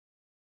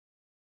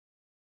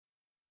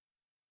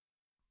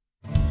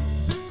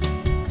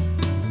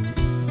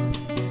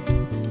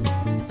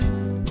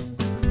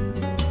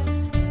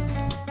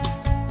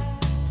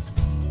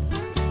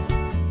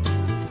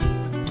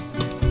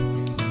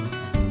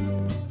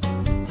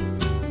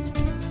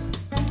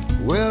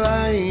Well,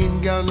 I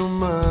ain't got no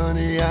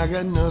money, I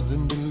got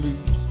nothing to lose.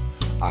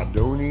 I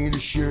don't need a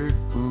shirt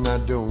and I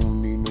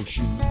don't need no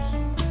shoes.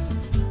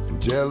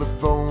 And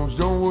telephones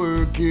don't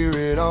work here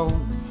at all.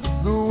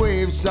 The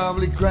waves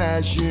softly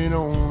crashing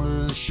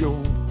onto the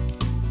shore.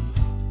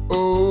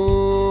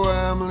 Oh,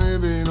 I'm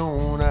living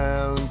on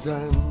island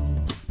time.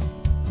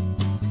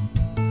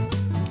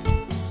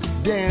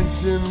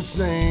 Dancing and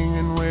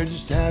singing, we're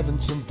just having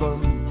some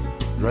fun.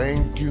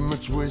 Drank too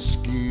much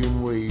whiskey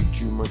and way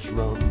too much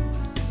rum.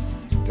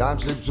 Time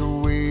slips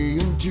away,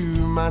 and to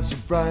my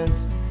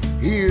surprise,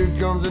 here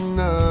comes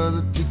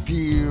another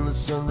tequila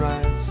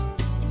sunrise.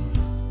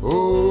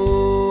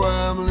 Oh,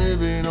 I'm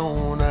living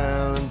on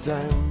island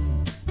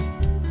time.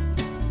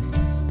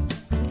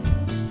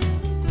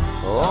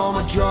 All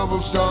my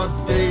troubles start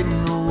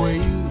fading away.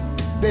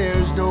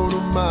 There's no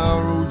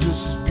tomorrow,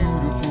 just this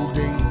beautiful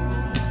day.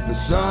 The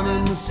sun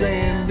and the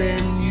sand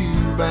and you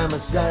by my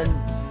side.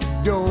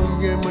 Don't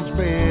get much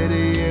better,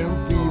 yet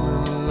I'm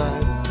feeling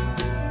alive.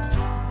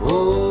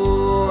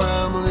 Oh,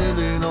 I'm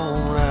living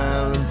on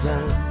island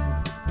time.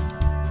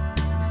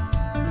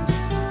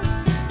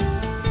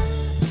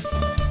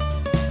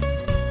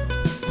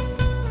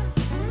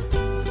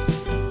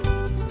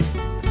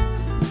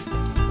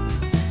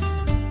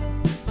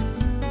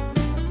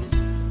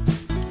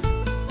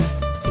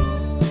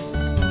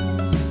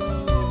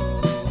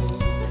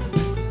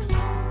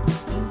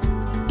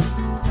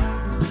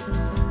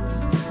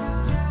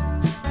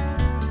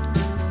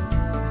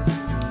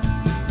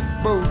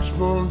 Boats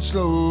pulling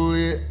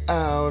slowly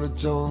out of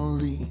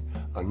Tonley.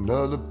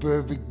 Another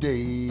perfect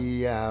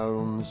day out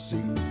on the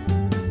sea.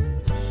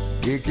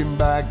 Kicking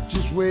back,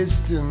 just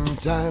wasting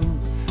time.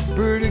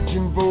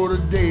 Prediction for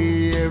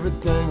today,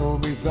 everything will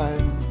be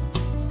fine.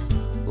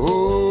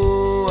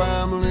 Oh,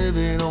 I'm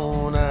living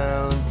on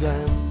island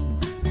time.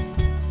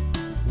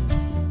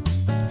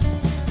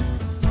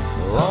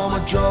 All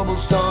my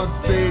troubles start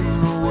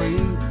fading away.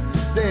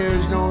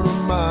 There's no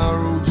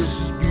tomorrow, just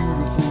this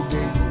beautiful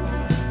day.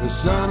 The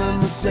sun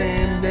and the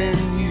sand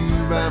and you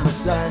by my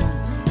side.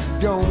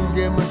 Don't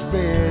get much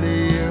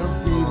better.